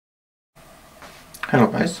Hello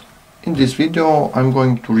guys, in this video I'm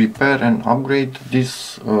going to repair and upgrade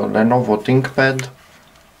this Lenovo ThinkPad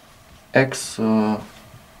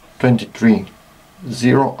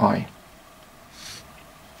x230i.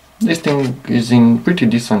 This thing is in pretty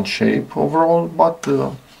decent shape overall, but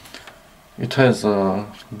it has a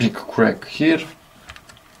big crack here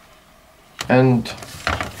and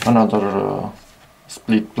another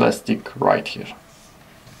split plastic right here.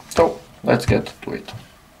 So let's get to it.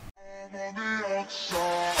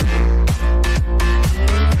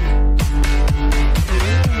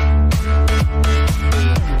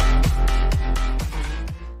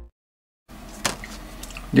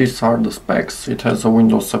 These are the specs. It has a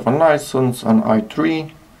Windows 7 license, an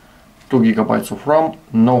i3, 2 GB of RAM,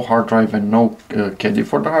 no hard drive and no caddy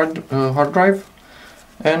for the hard drive,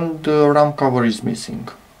 and the RAM cover is missing.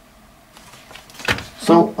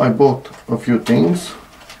 So I bought a few things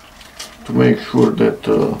to make sure that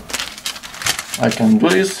I can do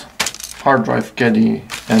this. Hard drive, caddy,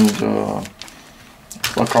 and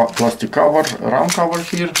plastic cover, RAM cover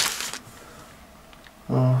here.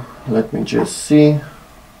 Let me just see.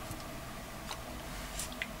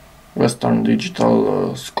 Western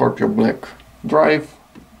Digital Scorpio Black drive,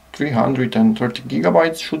 330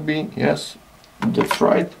 GB should be, yes, that's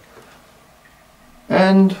right,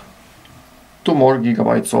 and 2 more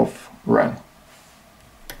gigabytes of RAM.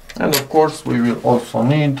 And of course we will also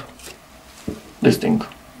need this thing,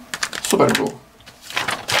 super glue.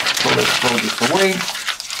 So let's throw this away.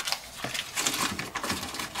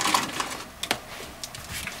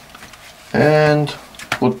 And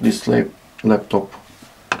put this laptop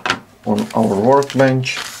on our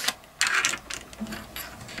workbench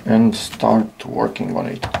and start working on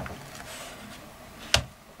it.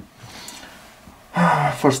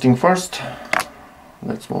 First thing first,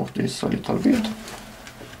 let's move this a little bit.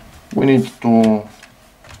 We need to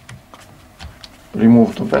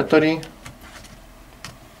remove the battery.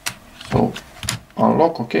 So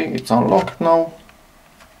unlock, okay, it's unlocked now.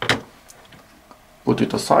 Put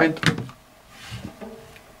it aside.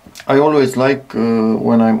 I always like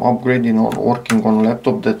when I'm upgrading or working on a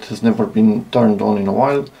laptop that has never been turned on in a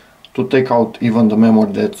while, to take out even the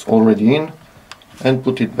memory that's already in and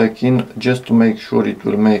put it back in, just to make sure it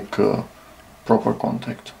will make proper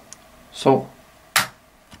contact. So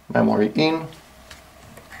memory in,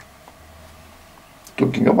 2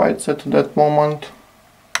 GB at that moment,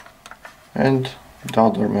 and the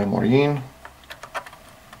other memory in.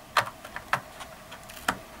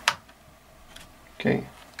 Okay,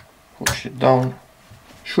 push it down,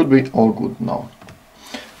 should be all good now.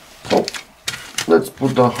 So let's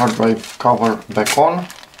put the hard drive cover back on,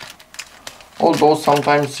 although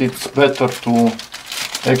sometimes it's better to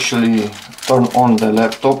actually turn on the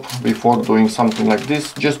laptop before doing something like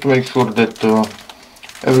this, just to make sure that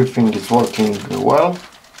everything is working well.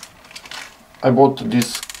 I bought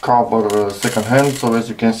this cover second hand, so as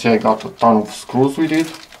you can see I got a ton of screws with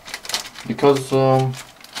it, because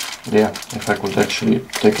yeah, if I could actually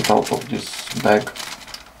take it out of this bag,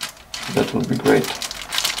 that would be great.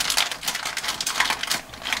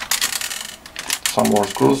 Some more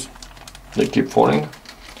screws, they keep falling,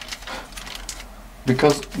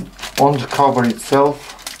 because on the cover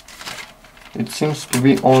itself it seems to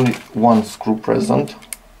be only one screw present.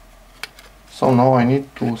 So now I need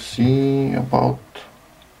to see about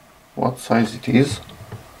what size it is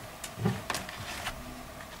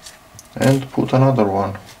and put another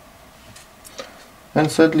one. And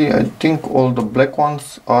sadly I think all the black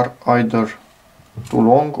ones are either too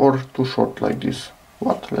long or too short like this.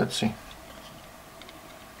 What? Let's see.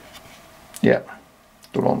 Yeah,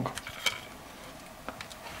 too long.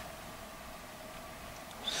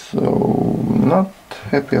 So not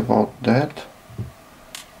happy about that.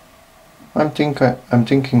 I'm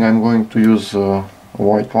thinking I'm going to use a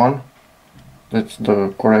white one. That's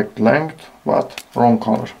the correct length, but wrong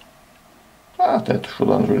color. That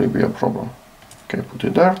shouldn't really be a problem. Okay, put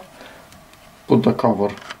it there. Put the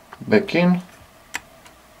cover back in.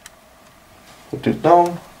 Put it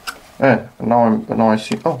down. And now I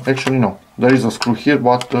see. Oh, actually no. There is a screw here,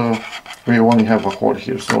 but we only have a hole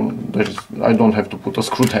here, so I don't have to put a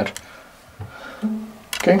screw there.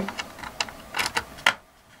 Okay.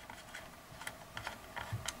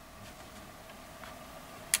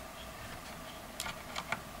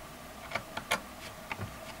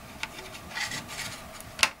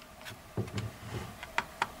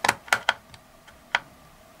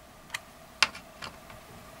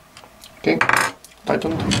 Okay,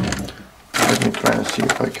 tightened. Let me try and see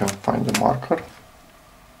if I can find the marker.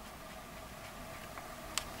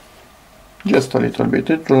 Just a little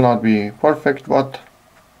bit. It will not be perfect, but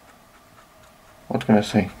what can I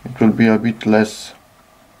say? It will be a bit less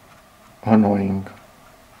annoying.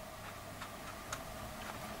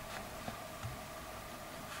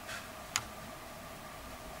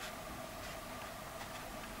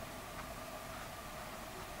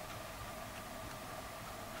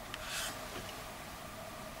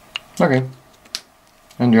 Okay,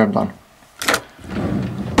 and you're done.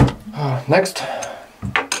 Next,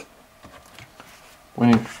 we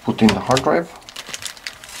need to put in the hard drive.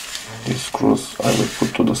 These screws I will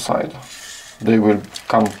put to the side. They will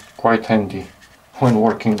come quite handy when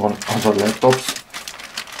working on other laptops.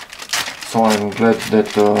 So I'm glad that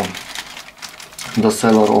the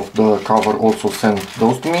seller of the cover also sent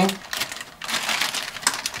those to me.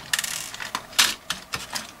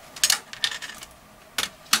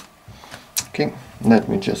 Okay, let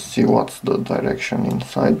me just see what's the direction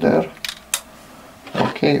inside there.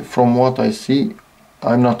 Okay, from what I see,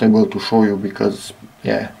 I'm not able to show you because,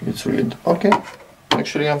 yeah, it's really... Okay,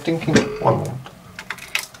 actually I'm thinking... One moment.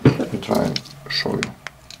 Let me try and show you.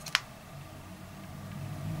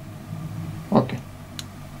 Okay,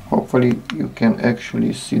 hopefully you can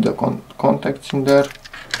actually see the contacts in there.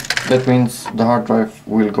 That means the hard drive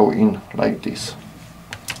will go in like this.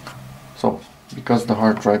 So, because the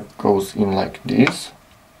hard drive goes in like this,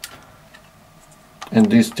 and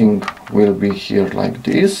this thing will be here like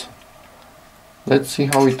this, let's see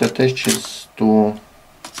how it attaches to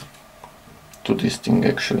this thing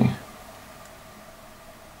actually.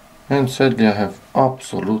 And sadly I have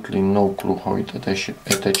absolutely no clue how it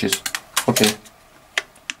attaches. Okay,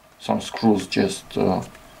 some screws just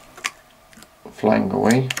flying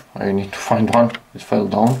away. I need to find one. It fell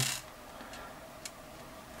down.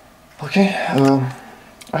 Okay,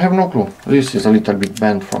 I have no clue. This is a little bit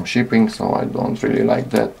bent from shipping, so I don't really like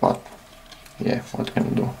that, but yeah, what can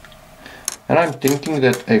you do? And I'm thinking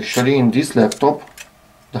that actually in this laptop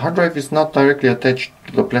the hard drive is not directly attached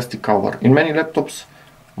to the plastic cover. In many laptops,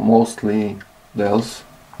 mostly Dell's,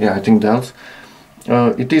 yeah, I think Dell's,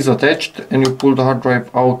 it is attached and you pull the hard drive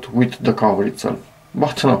out with the cover itself.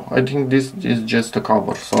 But no, I think this is just a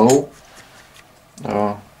cover, so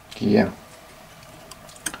yeah.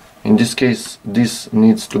 In this case, this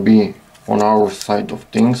needs to be on our side of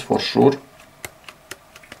things for sure.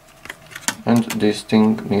 And this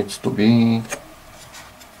thing needs to be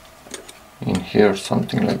in here,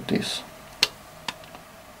 something like this.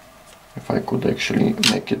 If I could actually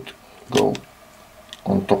make it go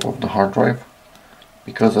on top of the hard drive,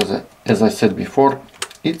 because as I said before,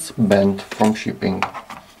 it's bent from shipping.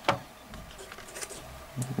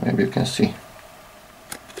 Maybe you can see.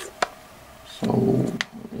 So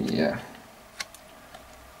yeah.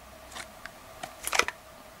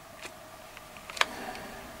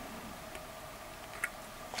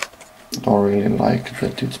 Don't really like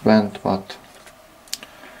that it's bent, but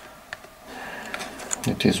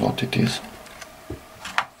it is what it is.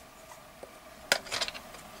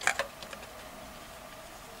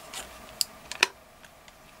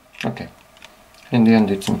 Okay, in the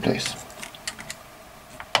end it's in place.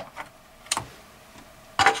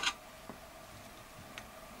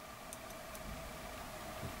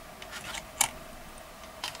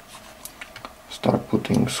 Start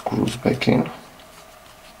putting screws back in.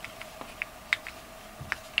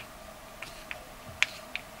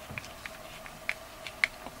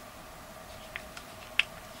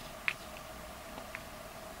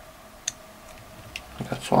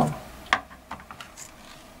 That's one.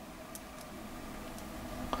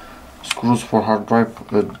 Screws for hard drive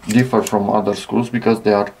differ from other screws because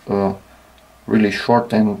they are really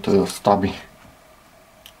short and stubby.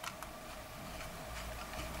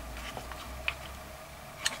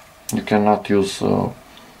 You cannot use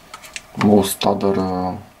most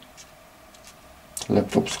other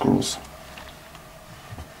laptop screws.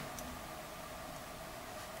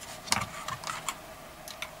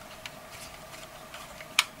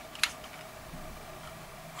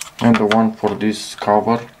 And the one for this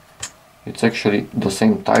cover, it's actually the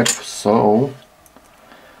same type, so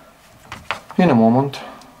in a moment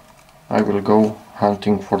I will go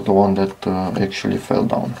hunting for the one that actually fell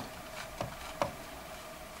down.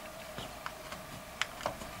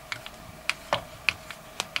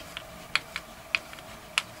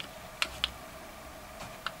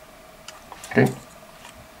 Okay,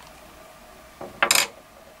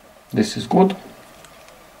 this is good.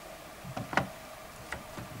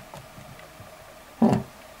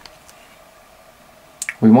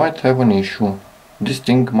 We might have an issue. This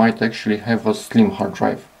thing might actually have a slim hard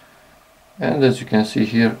drive. And as you can see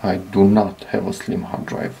here, I do not have a slim hard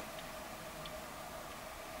drive.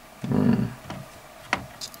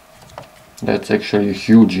 That's actually a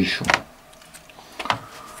huge issue.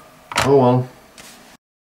 Oh well.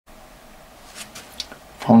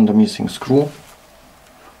 found the missing screw,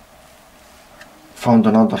 found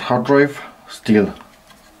another hard drive, still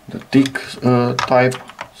the thick type,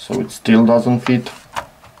 so it still doesn't fit,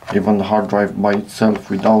 even the hard drive by itself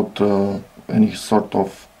without any sort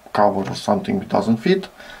of cover or something, it doesn't fit.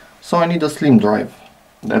 So I need a slim drive.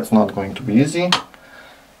 That's not going to be easy.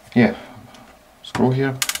 Yeah, screw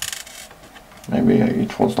here, maybe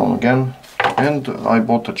it falls down again. And I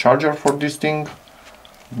bought a charger for this thing,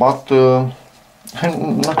 but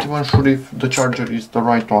I'm not even sure if the charger is the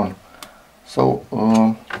right one. So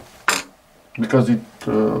because it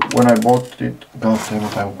when I bought it, god damn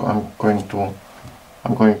it, I'm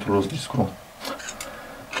going to lose this screw.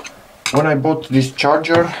 When I bought this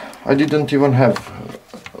charger, I didn't even had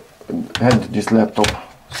this laptop,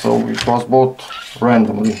 so it was bought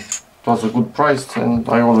randomly. It was a good price, and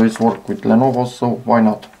I always work with Lenovo, so why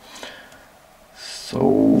not? So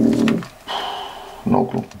no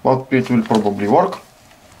clue, but it will probably work.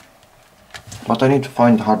 But I need to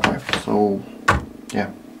find the hard drive, so yeah,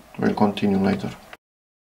 we'll continue later.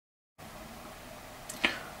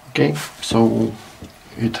 Okay, so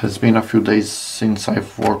it has been a few days since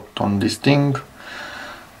I've worked on this thing.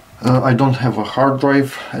 I don't have a hard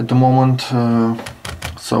drive at the moment,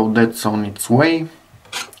 so that's on its way.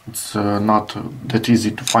 It's not that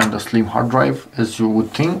easy to find a slim hard drive as you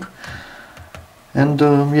would think. And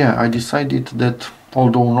yeah, I decided that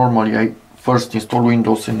although normally I first install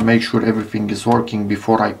Windows and make sure everything is working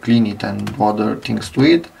before I clean it and do other things to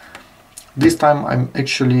it, this time I'm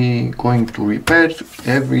actually going to repair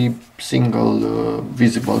every single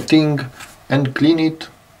visible thing and clean it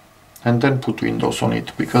and then put Windows on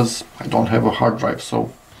it, because I don't have a hard drive,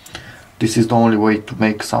 so this is the only way to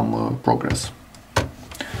make some progress.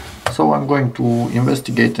 So I'm going to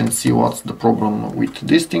investigate and see what's the problem with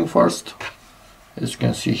this thing first. As you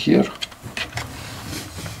can see here,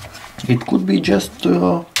 it could be just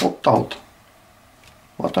popped out,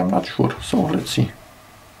 but I'm not sure, so let's see.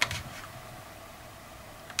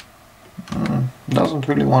 Doesn't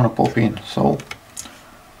really want to pop in, so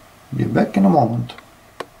be back in a moment.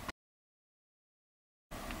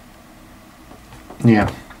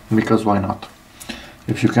 Yeah, because why not?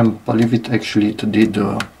 If you can believe it, actually it did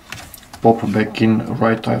pop back in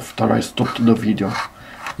right after I stopped the video.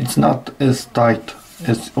 It's not as tight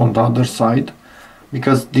as on the other side,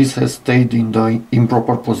 because this has stayed in the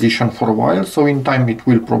improper position for a while, so in time it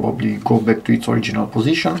will probably go back to its original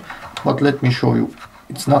position. But let me show you,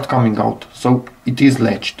 it's not coming out, so it is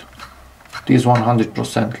latched. It is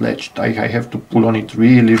 100% latched. I have to pull on it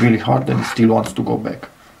really hard and it still wants to go back.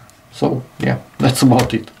 So yeah, that's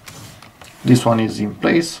about it. This one is in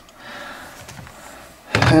place.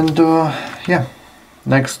 And yeah,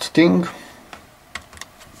 next thing,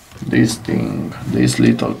 this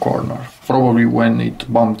little corner. Probably when it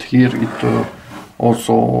bumped here, it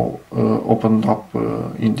also opened up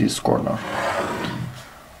in this corner.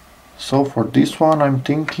 So for this one, I'm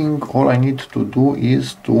thinking all I need to do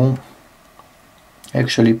is to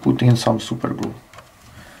actually put in some super glue,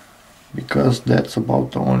 because that's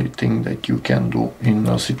about the only thing that you can do in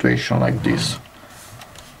a situation like this.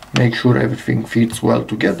 Make sure everything fits well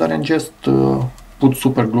together and just put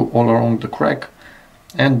super glue all around the crack,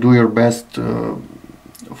 and do your best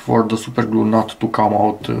for the super glue not to come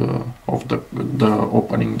out of the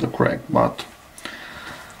opening the crack, but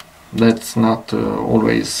that's not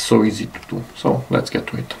always so easy to do. So let's get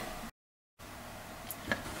to it.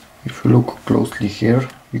 If you look closely here,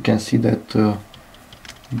 you can see that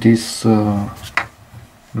this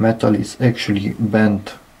metal is actually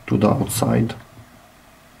bent to the outside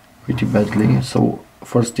pretty badly. So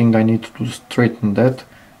first thing I need to straighten that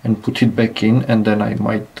and put it back in, and then I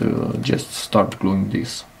might just start gluing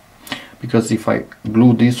this, because if I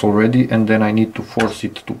glue this already and then I need to force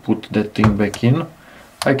it to put that thing back in,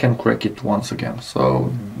 I can crack it once again.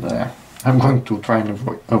 So I'm going to try and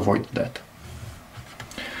avoid that.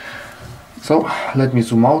 So let me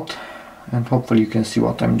zoom out and hopefully you can see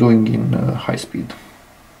what I'm doing in high speed.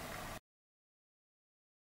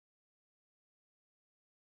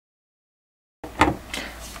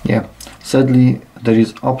 Yeah, sadly there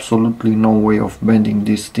is absolutely no way of bending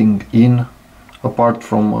this thing in apart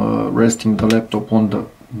from resting the laptop on the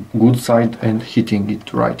good side and hitting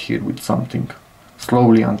it right here with something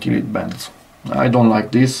slowly until it bends. I don't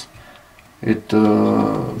like this. It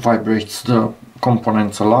vibrates the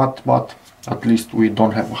components a lot, but at least we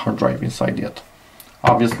don't have a hard drive inside yet.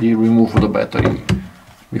 Obviously remove the battery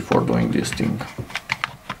before doing this thing.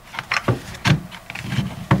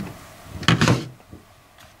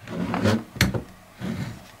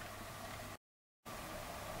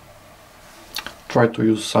 Try to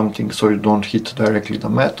use something so you don't hit directly the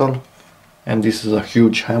metal, and this is a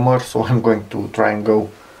huge hammer, so I'm going to try and go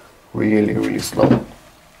really slow.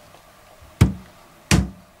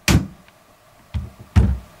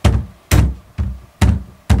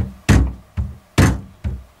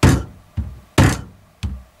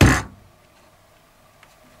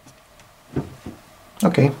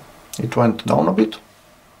 Okay, it went down a bit.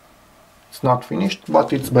 It's not finished,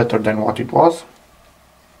 but it's better than what it was.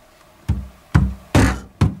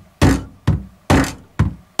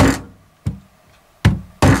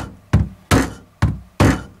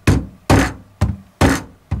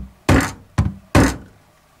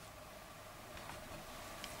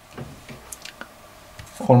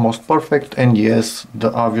 Almost perfect, and yes,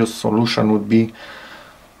 the obvious solution would be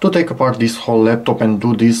to take apart this whole laptop and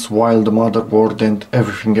do this while the motherboard and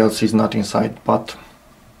everything else is not inside, but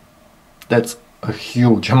that's a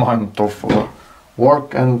huge amount of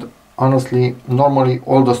work, and honestly, normally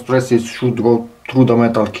all the stresses should go through the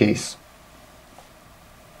metal case.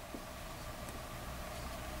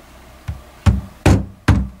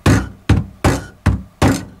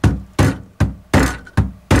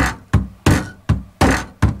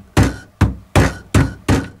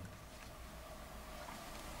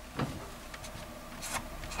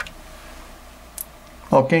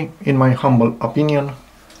 Okay, in my humble opinion,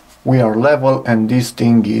 we are level and this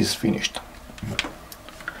thing is finished.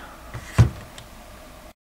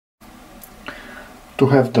 To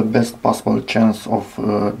have the best possible chance of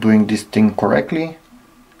doing this thing correctly,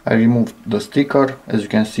 I removed the sticker. As you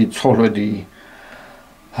can see, it's already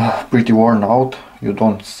pretty worn out. You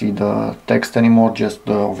don't see the text anymore, just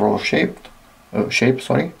the overall shape.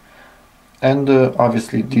 And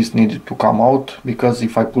obviously this needed to come out, because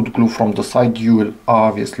if I put glue from the side you will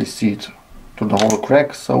obviously see it to the whole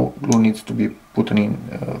crack, so glue needs to be put in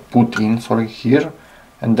here,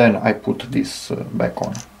 and then I put this back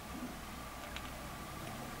on.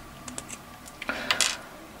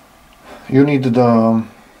 You need the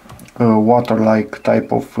water-like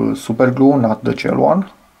type of super glue, not the gel one.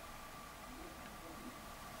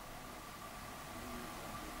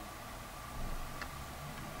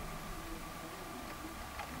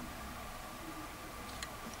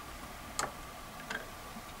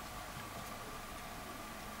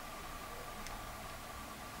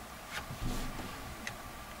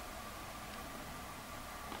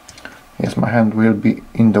 Yes, my hand will be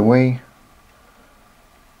in the way,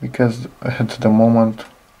 because at the moment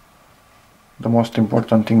the most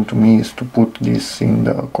important thing to me is to put this in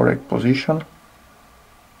the correct position,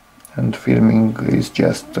 and filming is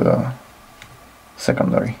just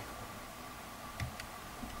secondary.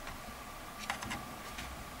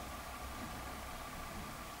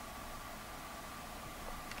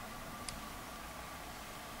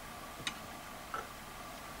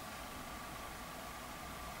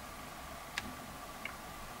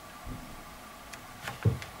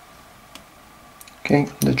 Okay,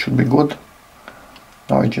 that should be good.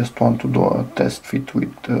 Now I just want to do a test fit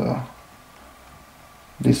with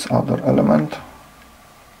this other element.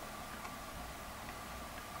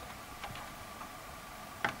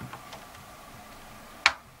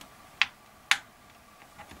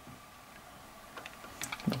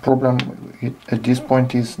 The problem at this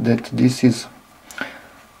point is that this is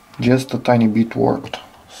just a tiny bit worked,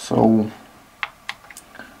 so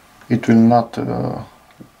it will not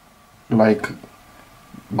like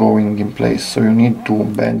going in place, so you need to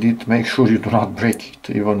bend it. Make sure you do not break it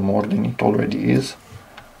even more than it already is.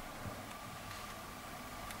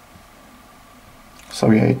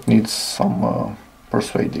 So yeah, it needs some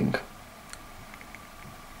persuading.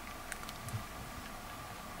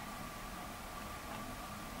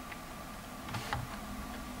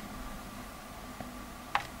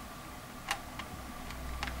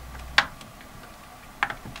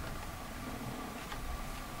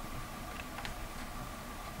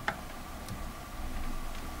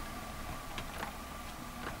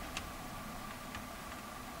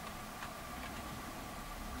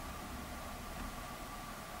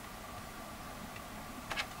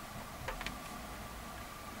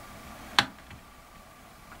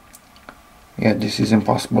 Yeah, this is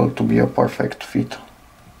impossible to be a perfect fit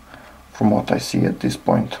from what I see at this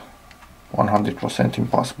point. 100%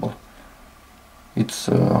 impossible. It's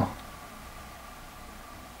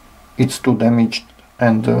too damaged,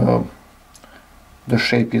 and the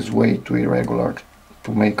shape is way too irregular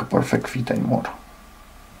to make a perfect fit anymore.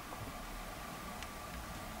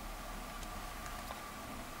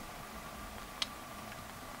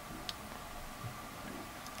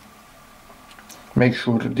 Make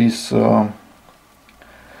sure this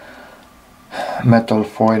metal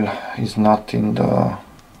foil is not in the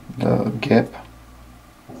gap.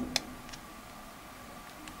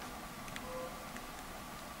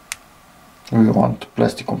 We want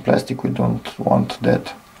plastic on plastic, we don't want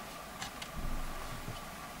that.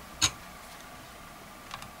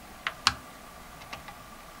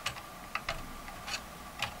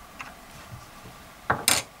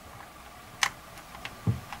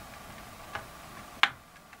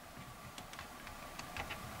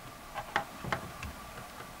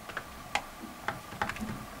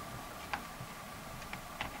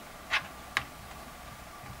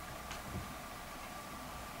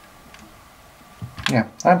 Yeah,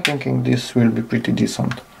 I'm thinking this will be pretty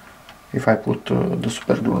decent if I put the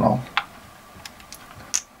super glue now.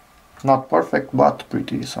 Not perfect, but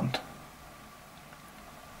pretty decent.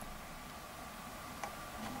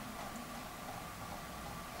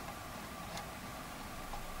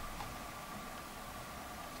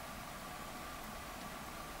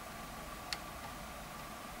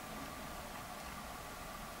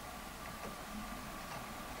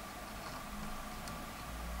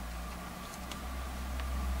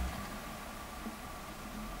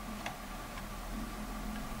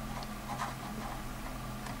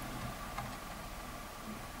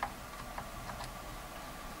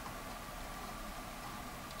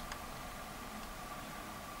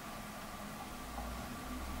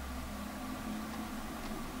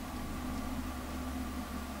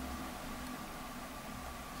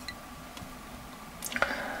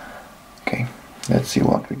 Okay, let's see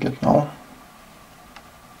what we get now.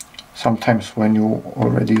 Sometimes when you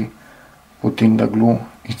already put in the glue,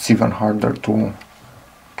 it's even harder to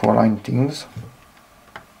align things.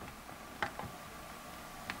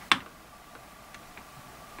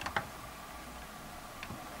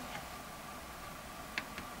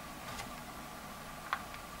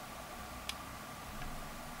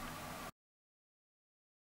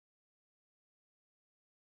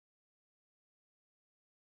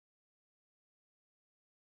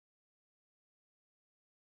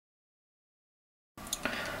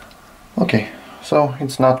 Okay, so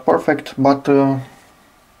it's not perfect, but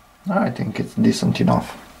I think it's decent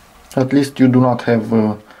enough. At least you do not have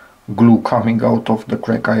glue coming out of the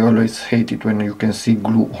crack. I always hate it when you can see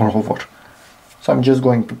glue all over. So I'm just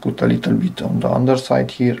going to put a little bit on the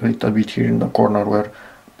underside here, a little bit here in the corner where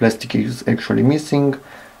plastic is actually missing,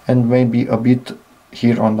 and maybe a bit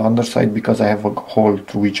here on the underside because I have a hole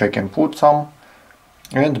through which I can put some,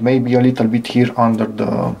 and maybe a little bit here under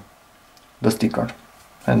the sticker.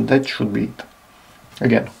 And that should be it.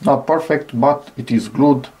 Again, not perfect, but it is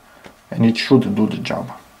glued and it should do the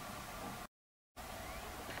job.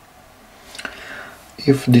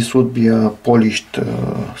 If this would be a polished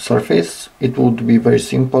surface, it would be very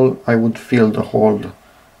simple. I would fill the hole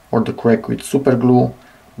or the crack with super glue,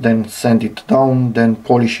 then sand it down, then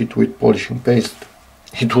polish it with polishing paste.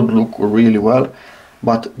 It would look really well,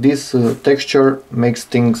 but this texture makes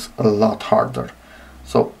things a lot harder.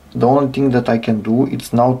 So the only thing that I can do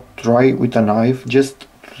is now try with a knife just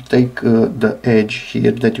to take the edge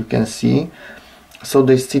here that you can see, so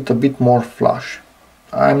they sit a bit more flush.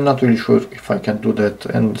 I'm not really sure if I can do that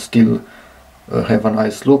and still have a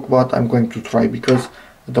nice look, but I'm going to try, because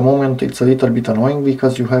at the moment it's a little bit annoying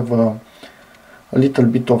because you have a little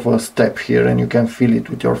bit of a step here and you can feel it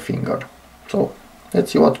with your finger. So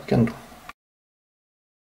let's see what we can do.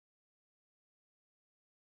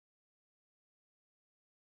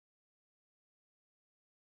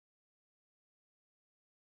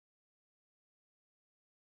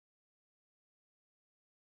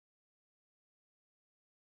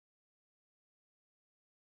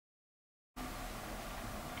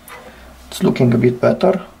 It's looking a bit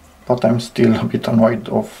better, but I'm still a bit annoyed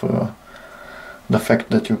of the fact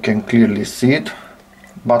that you can clearly see it,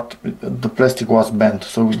 but the plastic was bent,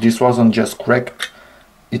 so this wasn't just cracked,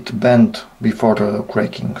 it bent before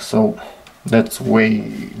cracking, so that's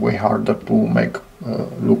way harder to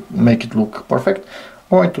make it look perfect.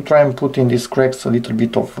 I'm going to try and put in these cracks a little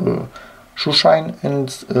bit of shoe shine and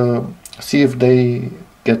see if they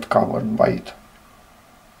get covered by it.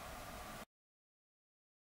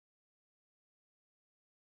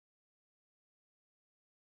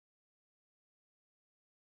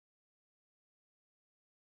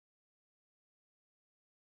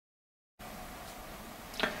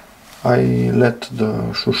 I let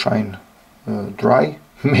the shoe shine dry.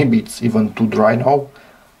 Maybe it's even too dry now.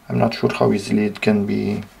 I'm not sure how easily it can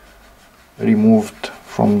be removed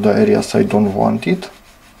from the areas I don't want it.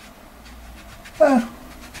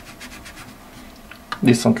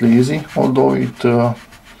 Decently easy, although it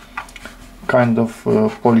kind of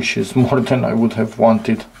polishes more than I would have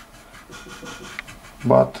wanted.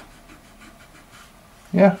 But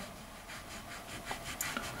yeah,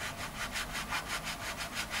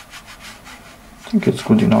 I think it's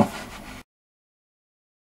good enough.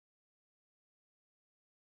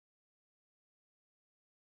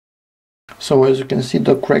 So as you can see,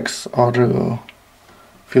 the cracks are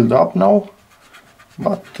filled up now,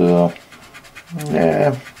 but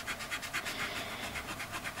yeah,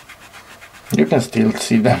 you can still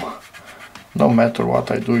see them. No matter what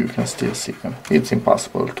I do, you can still see them. It's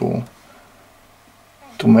impossible to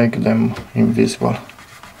make them invisible.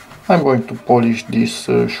 I'm going to polish this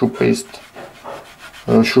shoe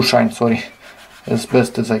shine, sorry, as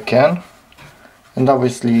best as I can. And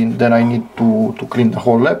obviously then I need to clean the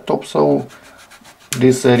whole laptop, so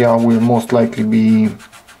this area will most likely be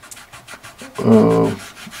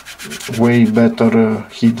way better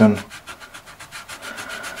hidden.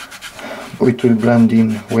 It will blend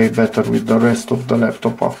in way better with the rest of the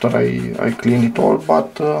laptop after I clean it all,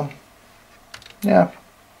 but yeah,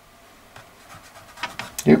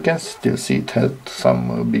 you can still see it had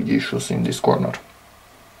some big issues in this corner.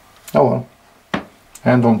 Oh well.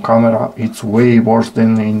 And on camera it's way worse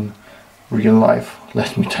than in real life,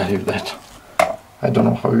 let me tell you that. I don't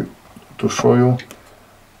know how to show you.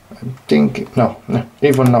 I think, no,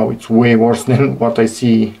 even now it's way worse than what I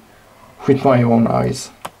see with my own eyes.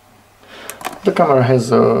 The camera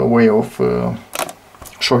has a way of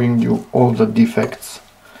showing you all the defects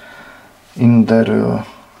in their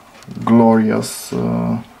glorious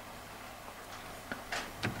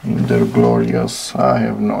I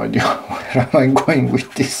have no idea where am I going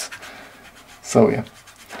with this. So yeah,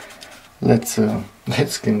 let's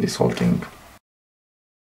clean this whole thing.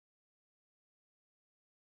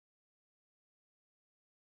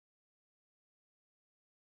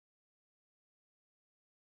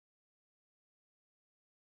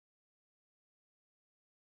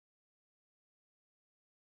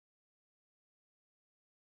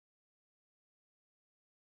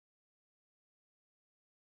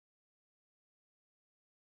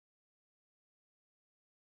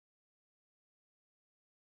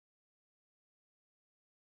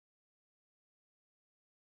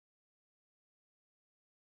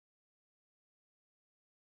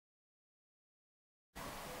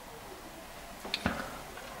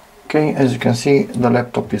 Okay, as you can see, the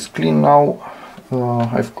laptop is clean now.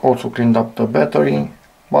 I've also cleaned up the battery,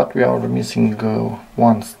 but we are missing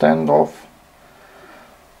one standoff.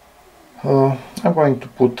 I'm going to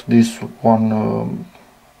put this one,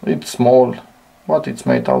 it's small, but it's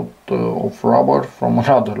made out of rubber from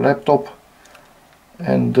another laptop,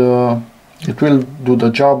 and it will do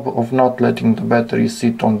the job of not letting the battery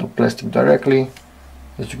sit on the plastic directly.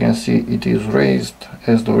 As you can see, it is raised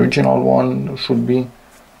as the original one should be,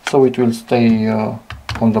 so it will stay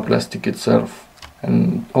on the plastic itself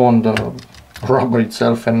and on the rubber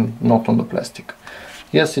itself and not on the plastic.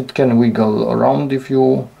 Yes, it can wiggle around if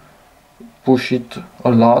you push it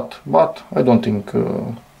a lot, but I don't think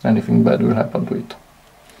anything bad will happen to it.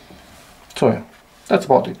 So yeah, that's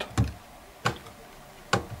about it.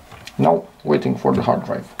 Now waiting for the hard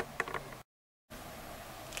drive.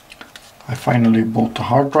 I finally bought a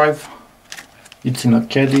hard drive. It's in a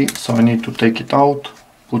caddy, so I need to take it out,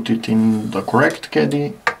 put it in the correct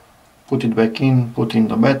caddy, put it back in, put in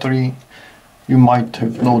the battery. You might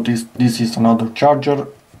have noticed this is another charger.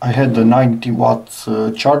 I had a 90 watts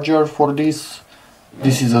charger for this.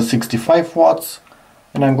 This is a 65 watts,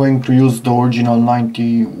 and I'm going to use the original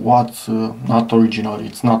 90 watts, not original,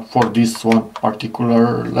 it's not for this one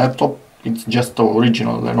particular laptop, it's just the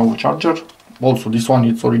original Lenovo charger. Also this one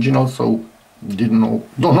is original, so don't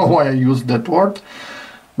know why I used that word.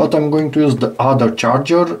 But I'm going to use the other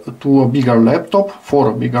charger to a bigger laptop, for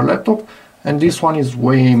a bigger laptop, and this one is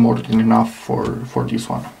way more than enough for this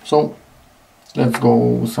one. So let's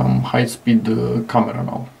go some high-speed camera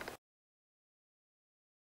now.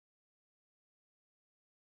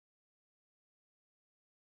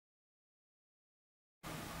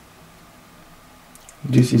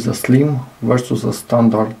 This is a slim versus a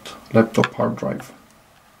standard laptop hard drive.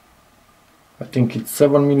 I think it's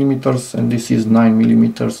 7mm and this is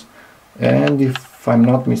 9mm, and if I'm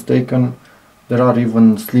not mistaken there are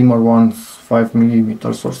even slimmer ones, 5mm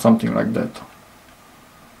or something like that.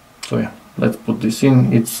 So yeah, let's put this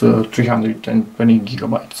in. It's 320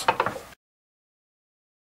 gigabytes.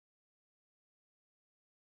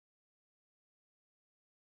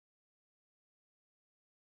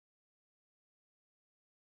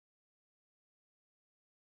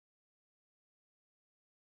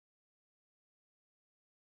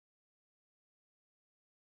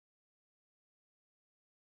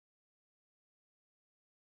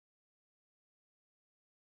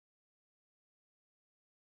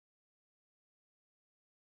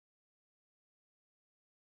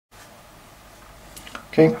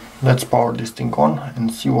 Okay, let's power this thing on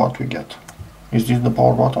and see what we get. Is this the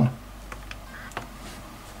power button?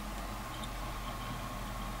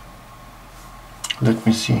 Let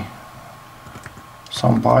me see.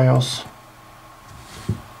 Some BIOS.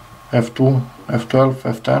 F2, F12,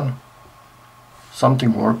 F10.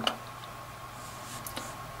 Something worked.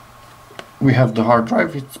 We have the hard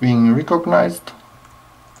drive, it's being recognized.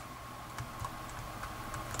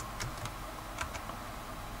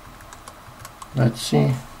 Let's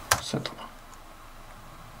see, setup.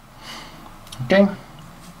 Okay,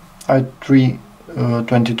 i3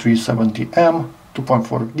 2370M,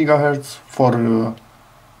 2.4 GHz, 4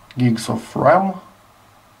 gigs of RAM.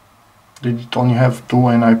 Did it only have 2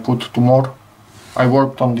 and I put 2 more? I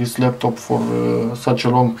worked on this laptop for such a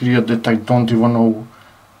long period that I don't even know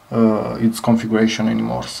its configuration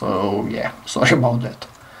anymore, so yeah, sorry about that.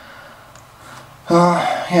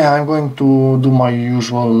 Yeah, I'm going to do my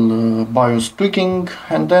usual BIOS tweaking,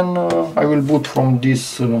 and then I will boot from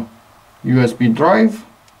this USB drive,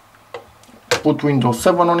 put Windows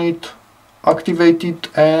 7 on it, activate it,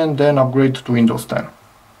 and then upgrade to Windows 10.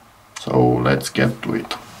 So let's get to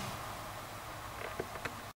it.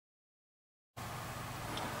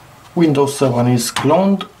 Windows 7 is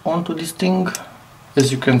cloned onto this thing. As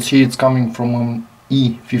you can see, it's coming from an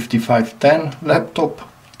E5510 laptop.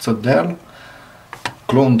 It's a Dell,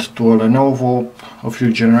 cloned to a Lenovo a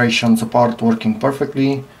few generations apart, working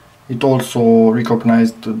perfectly. It also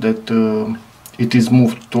recognized that it is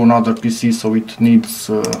moved to another PC, so it needs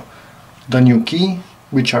the new key,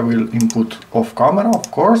 which I will input off camera, of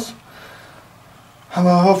course.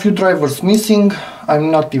 A few drivers missing.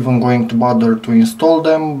 I'm not even going to bother to install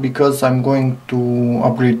them because I'm going to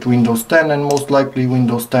upgrade to Windows 10, and most likely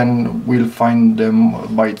Windows 10 will find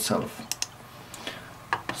them by itself.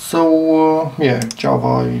 So yeah, Java,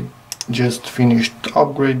 I just finished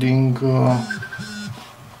upgrading.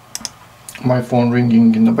 My phone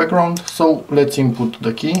ringing in the background, so let's input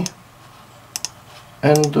the key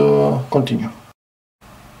and continue.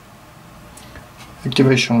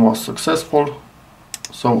 Activation was successful,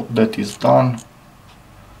 so that is done.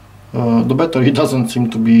 The battery doesn't seem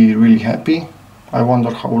to be really happy. I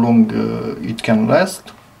wonder how long it can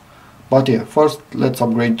last. But yeah, first let's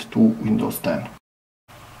upgrade to Windows 10.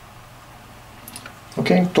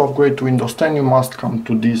 Okay, to upgrade to Windows 10 you must come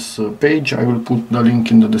to this page. I will put the link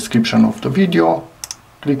in the description of the video.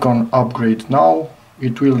 Click on Upgrade Now.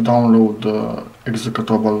 It will download the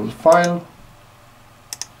executable file,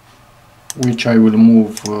 which I will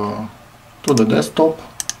move to the desktop.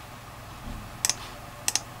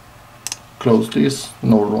 Close this,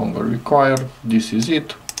 no longer required. This is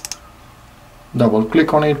it. Double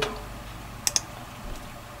click on it.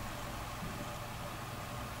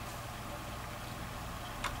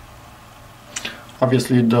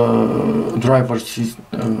 Obviously the driver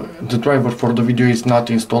for the video is not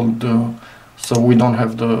installed, so we don't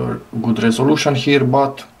have the good resolution here,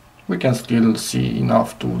 but we can still see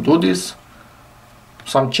enough to do this.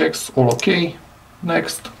 Some checks, all okay.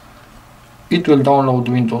 Next. It will download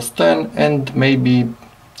Windows 10 and maybe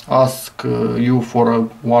ask you for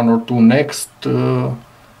one or two next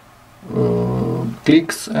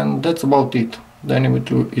clicks, and that's about it. Then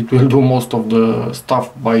it will do most of the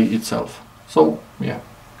stuff by itself. So yeah,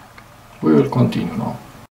 we will continue now.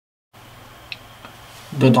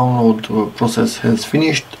 The download process has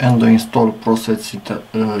finished and the install process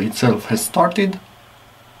itself has started.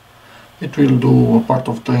 It will do a part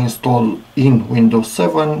of the install in Windows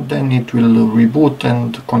 7, then it will reboot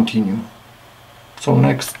and continue. So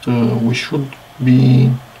next we should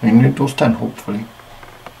be in Windows 10 hopefully.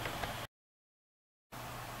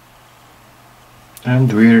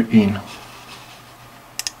 And we're in.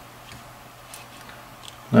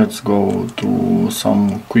 Let's go to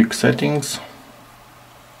some quick settings.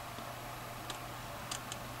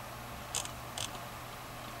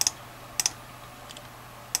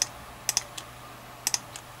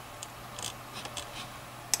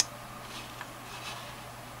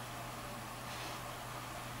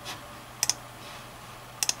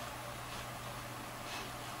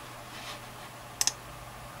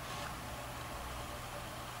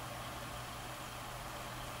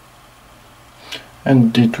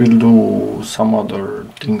 And it will do some other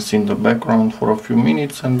things in the background for a few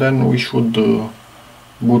minutes, and then we should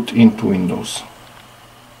boot into Windows.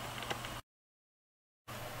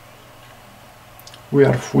 We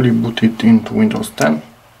are fully booted into Windows 10.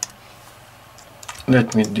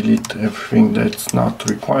 Let me delete everything that's not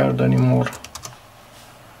required anymore.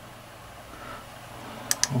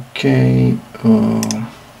 Okay,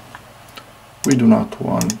 we do not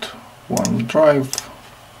want OneDrive,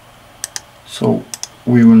 so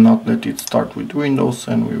we will not let it start with Windows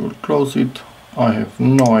and we will close it. I have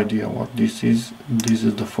no idea what this is. This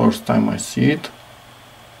is the first time I see it.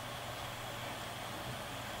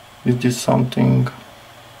 Is this something?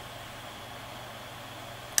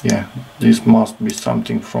 Yeah, this must be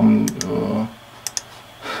something from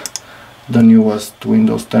the newest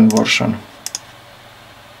Windows 10 version.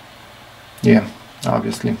 Yeah,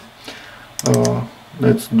 obviously.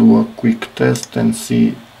 Let's do a quick test and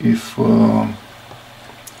see if all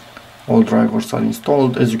drivers are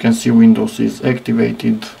installed. As you can see, Windows is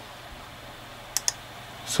activated,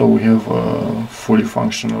 so we have a fully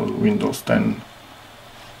functional Windows 10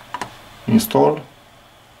 installed.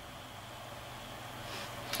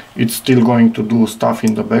 It's still going to do stuff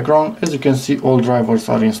in the background. As you can see, all drivers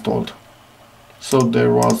are installed, so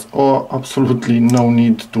there was absolutely no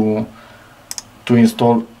need to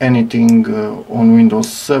install anything on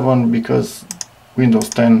Windows 7, because Windows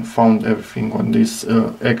 10 found everything on this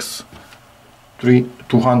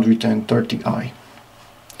x230i.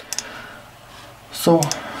 So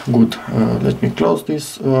good. Let me close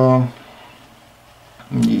this.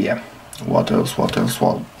 Yeah, what else?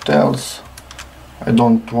 I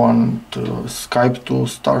don't want Skype to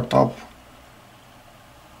start up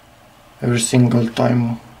every single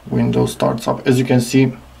time Windows starts up. As you can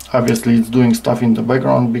see, obviously it's doing stuff in the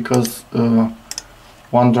background because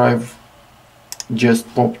OneDrive just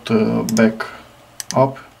popped back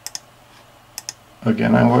up.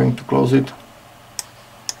 Again, I'm going to close it.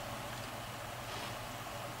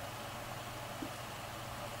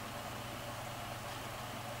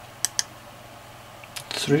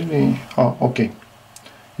 It's really... oh, okay.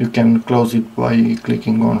 You can close it by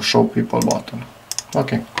clicking on Show People button.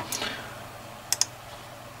 Okay.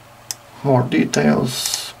 More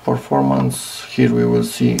details, performance. Here we will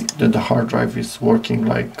see that the hard drive is working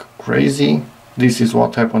like crazy. This is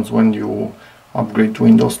what happens when you upgrade to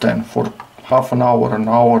Windows 10. For half an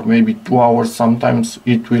hour, maybe 2 hours, sometimes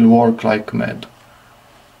it will work like mad.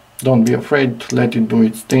 Don't be afraid, let it do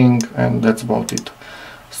its thing, and that's about it.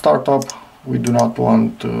 Startup, we do not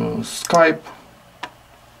want Skype.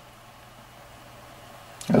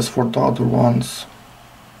 As for the other ones,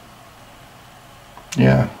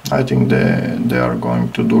 yeah, I think they are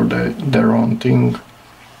going to do their own thing,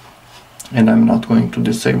 and I'm not going to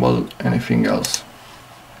disable anything else.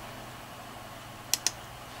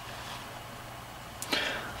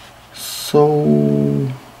 So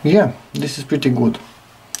yeah, this is pretty good.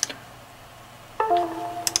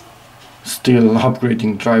 Still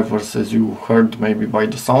upgrading drivers, as you heard maybe by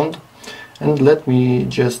the sound. And let me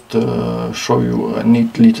just show you a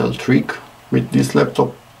neat little trick with this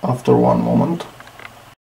laptop after one moment.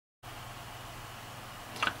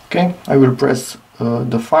 Okay, I will press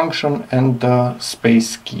the function and the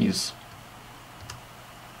space keys.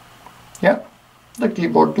 Yeah, the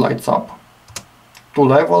keyboard lights up. 2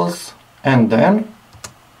 levels, and then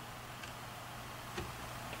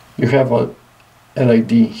you have a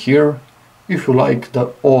LED here. If you like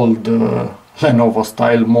the old Lenovo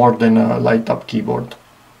style more than a light up keyboard,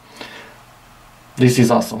 this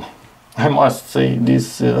is awesome. I must say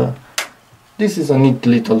this is a neat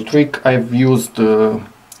little trick. I've used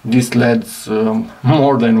these LEDs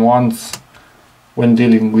more than once when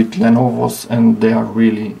dealing with Lenovos, and they are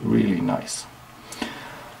really nice.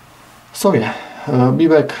 So yeah, be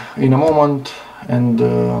back in a moment and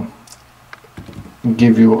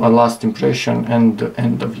give you a last impression and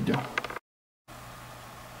end the video.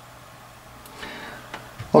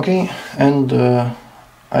 Okay, and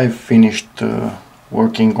I've finished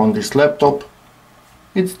working on this laptop.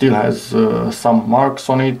 It still has some marks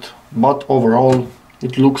on it, but overall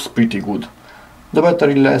it looks pretty good. The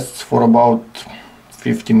battery lasts for about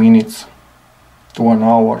 50 minutes to an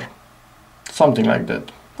hour, something like that.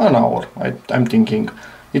 An hour, I'm thinking.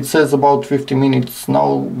 It says about 50 minutes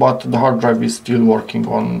now, but the hard drive is still working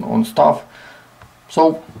on stuff.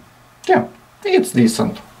 So yeah, it's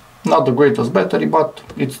decent. Not the greatest battery, but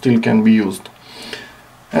it still can be used.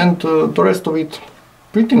 And the rest of it,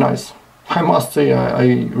 pretty nice. I must say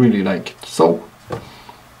I really like it. So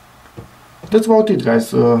that's about it,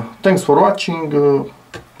 guys. Thanks for watching.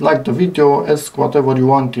 Like the video, ask whatever you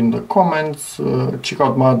want in the comments. Check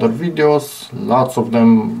out my other videos. Lots of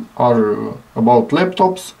them are about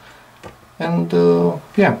laptops. And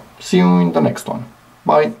yeah, see you in the next one.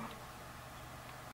 Bye.